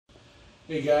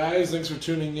Hey guys, thanks for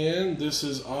tuning in. This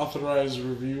is Authorized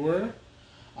Reviewer.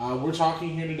 We're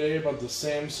talking here today about the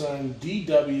Samsung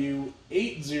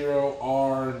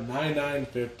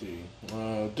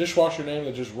DW80R9950. Dishwasher name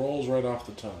that just rolls right off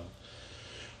the tongue.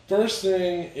 First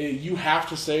thing you have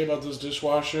to say about this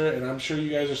dishwasher, and I'm sure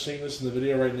you guys are seeing this in the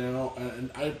video right now,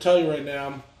 and I tell you right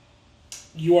now,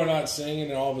 you are not seeing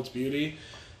it in all of its beauty.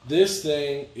 This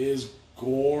thing is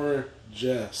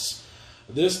gorgeous.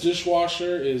 This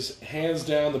dishwasher is hands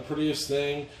down the prettiest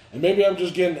thing, and maybe I'm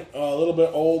just getting a little bit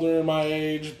older in my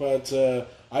age, but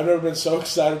I've never been so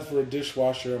excited for a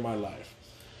dishwasher in my life.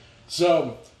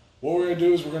 So what we're going to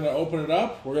do is we're going to open it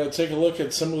up. We're going to take a look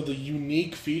at some of the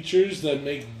unique features that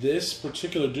make this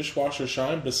particular dishwasher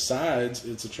shine besides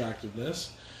its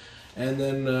attractiveness. And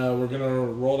then we're going to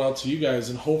roll it out to you guys,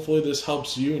 and hopefully this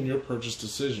helps you in your purchase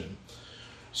decision.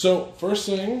 So first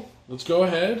thing, let's go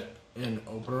ahead and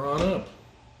open her on up.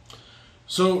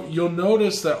 So you'll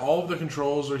notice that all of the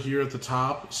controls are here at the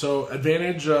top. So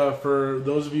advantage for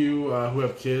those of you who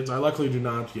have kids. I luckily do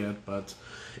not yet, but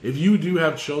if you do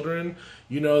have children,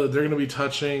 you know that they're going to be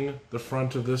touching the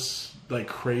front of this like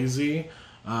crazy.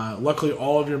 Luckily,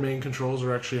 all of your main controls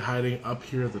are actually hiding up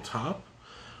here at the top,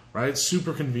 right?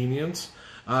 Super convenient.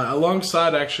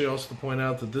 Alongside, actually, also to point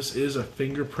out that this is a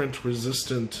fingerprint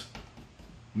resistant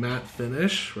matte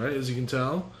finish, right? As you can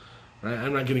tell. Right,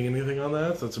 I'm not getting anything on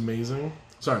that. That's amazing.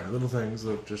 Sorry, little things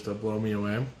that just blow me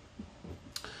away.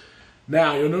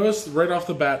 Now, you'll notice right off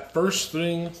the bat, first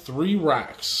thing, 3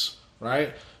 racks,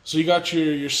 right? So you got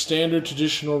your standard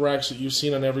traditional racks that you've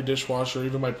seen on every dishwasher,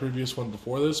 even my previous one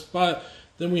before this, but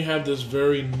then we have this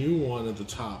very new one at the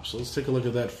top. So let's take a look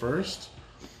at that first.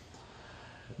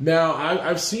 Now,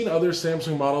 I've seen other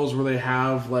Samsung models where they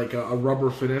have like a rubber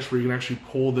finish where you can actually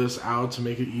pull this out to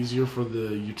make it easier for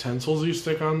the utensils you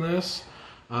stick on this.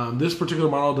 This particular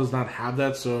model does not have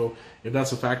that, so if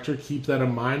that's a factor, keep that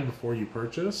in mind before you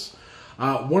purchase.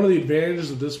 One of the advantages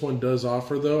that this one does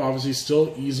offer, though, obviously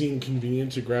still easy and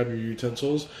convenient to grab your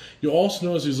utensils. You'll also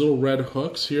notice these little red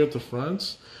hooks here at the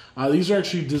front. These are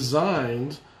actually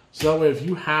designed so that way if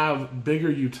you have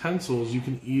bigger utensils, you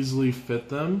can easily fit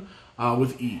them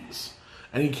with ease.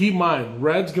 And you keep in mind,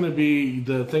 red's going to be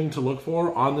the thing to look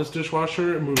for on this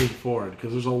dishwasher moving forward,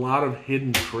 because there's a lot of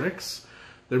hidden tricks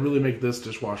that really make this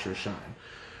dishwasher shine.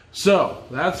 So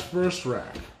that's first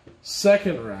rack.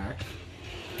 Second rack,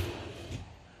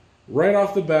 right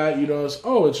off the bat you notice,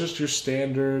 oh, it's just your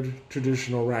standard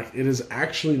traditional rack. It is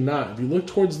actually not. If you look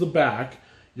towards the back,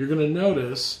 you're going to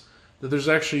notice that there's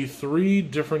actually 3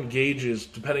 different gauges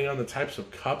depending on the types of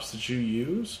cups that you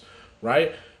use,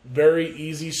 right? Very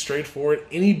easy, straightforward.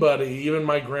 Anybody, even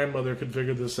my grandmother, could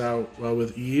figure this out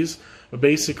with ease. But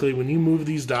basically, when you move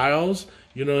these dials,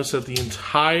 you notice that the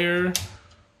entire,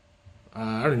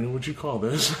 I don't know what you call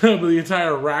this, but the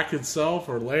entire rack itself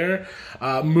or layer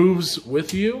moves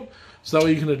with you, so that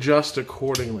way you can adjust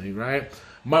accordingly, right?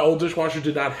 My old dishwasher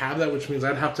did not have that, which means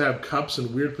I'd have to have cups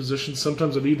in weird positions.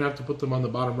 Sometimes I'd even have to put them on the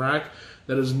bottom rack.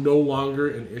 That is no longer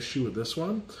an issue with this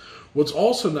one. What's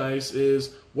also nice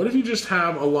is, what if you just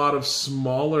have a lot of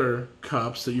smaller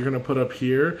cups that you're going to put up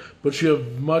here, but you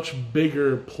have much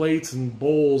bigger plates and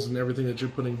bowls and everything that you're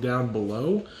putting down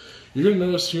below? You're going to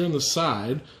notice here on the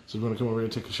side, so I'm going to come over here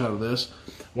and take a shot of this.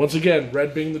 Once again,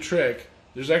 red being the trick,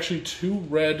 there's actually 2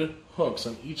 red hooks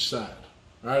on each side.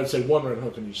 I would say 1 red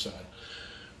hook on each side.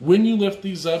 When you lift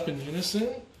these up in unison,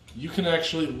 you can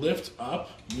actually lift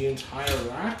up the entire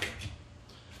rack,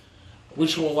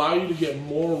 which will allow you to get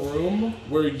more room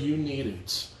where you need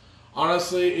it.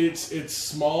 Honestly, it's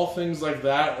small things like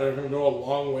that that are going to go a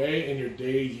long way in your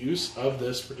daily use of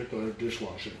this particular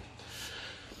dishwasher.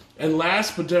 And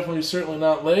last, but definitely certainly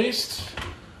not least,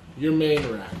 your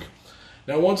main rack.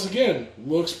 Now, once again,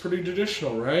 looks pretty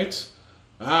traditional, right?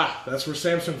 That's where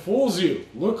Samsung fools you.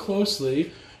 Look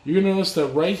closely. You're going to notice that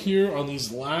right here on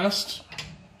these last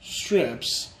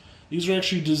strips, these are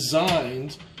actually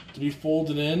designed to be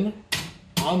folded in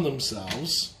on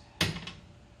themselves,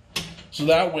 so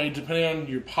that way, depending on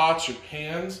your pots, your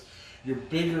pans, your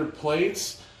bigger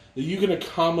plates, that you can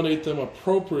accommodate them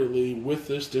appropriately with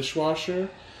this dishwasher.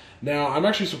 Now, I'm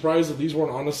actually surprised that these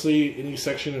weren't honestly any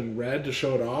section in red to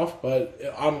show it off, but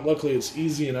luckily it's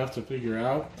easy enough to figure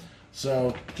out.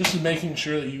 So just making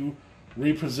sure that you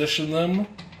reposition them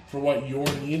for what your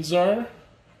needs are.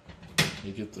 Let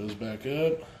me get those back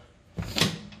up.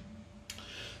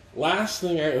 Last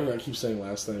thing, I keep saying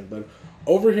last thing, but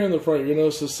over here in the front, you're going to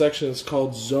notice this section is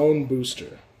called Zone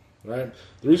Booster, right?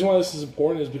 The reason why this is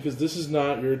important is because this is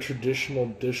not your traditional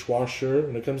dishwasher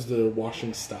when it comes to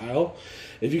washing style.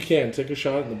 If you can, take a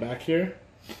shot in the back here.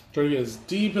 Try to get as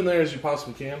deep in there as you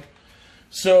possibly can.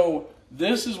 So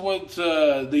This is what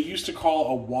they used to call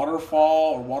a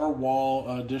waterfall or water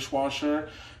wall dishwasher.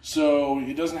 So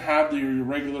it doesn't have your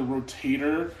regular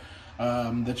rotator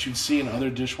that you'd see in other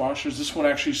dishwashers. This one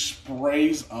actually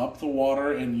sprays up the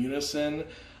water in unison.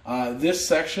 This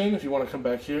section, if you want to come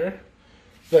back here,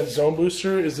 that zone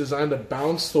booster is designed to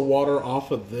bounce the water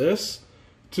off of this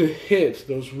to hit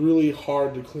those really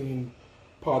hard to clean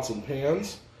pots and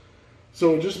pans.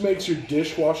 So it just makes your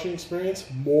dishwashing experience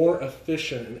more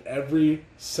efficient in every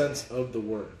sense of the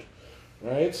word,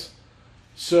 right?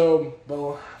 So,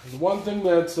 well, the one thing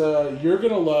that you're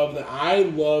going to love, that I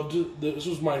loved, this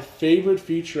was my favorite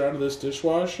feature out of this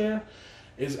dishwasher,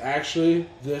 is actually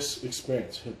this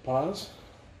experience. Hit pause.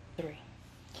 3.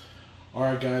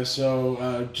 Alright guys,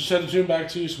 so just had to tune back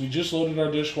to you. So we just loaded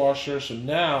our dishwasher, so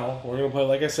now we're going to play,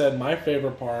 like I said, my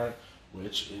favorite part,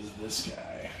 which is this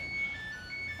guy.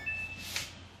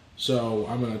 So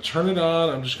I'm going to turn it on.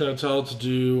 I'm just going to tell it to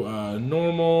do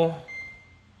normal.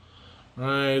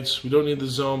 Alright, we don't need the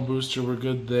zone booster. We're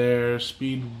good there.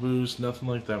 Speed boost, nothing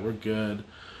like that. We're good.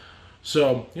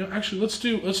 So, you know, actually, let's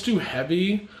do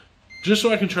heavy, just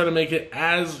so I can try to make it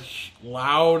as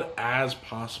loud as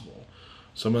possible.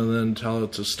 So I'm going to then tell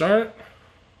it to start.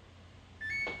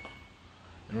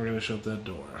 And we're going to shut that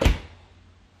door.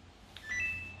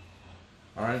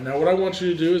 Alright, now what I want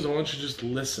you to do is I want you to just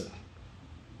listen.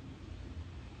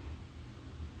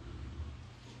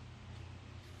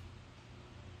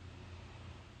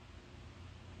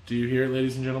 Do you hear it,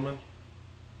 ladies and gentlemen?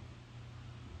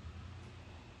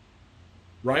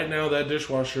 Right now, that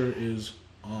dishwasher is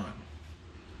on.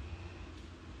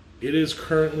 It is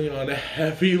currently on a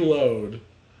heavy load,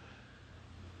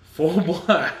 full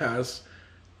blast,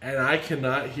 and I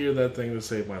cannot hear that thing to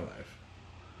save my life.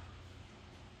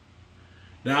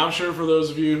 Now, I'm sure for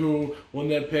those of you who will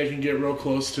nitpick and get real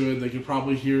close to it, they could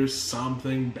probably hear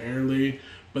something barely.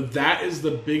 But that is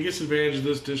the biggest advantage of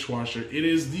this dishwasher. It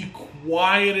is the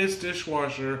quietest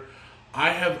dishwasher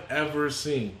I have ever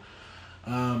seen.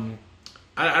 I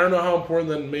don't know how important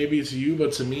that may be to you,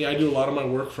 but to me, I do a lot of my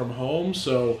work from home.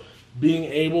 So being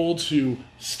able to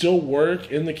still work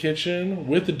in the kitchen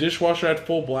with the dishwasher at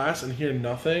full blast and hear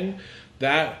nothing,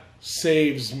 that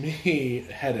saves me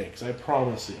headaches, I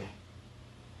promise you.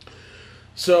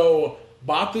 So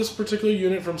bought this particular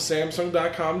unit from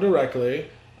Samsung.com directly.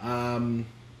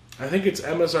 I think its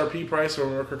MSRP price, if I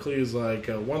remember correctly, is like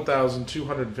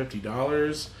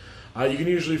 $1,250. You can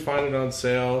usually find it on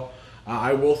sale.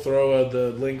 I will throw the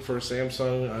link for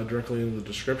Samsung directly in the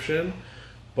description.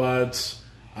 But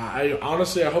I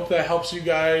honestly hope that helps you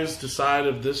guys decide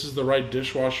if this is the right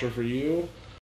dishwasher for you.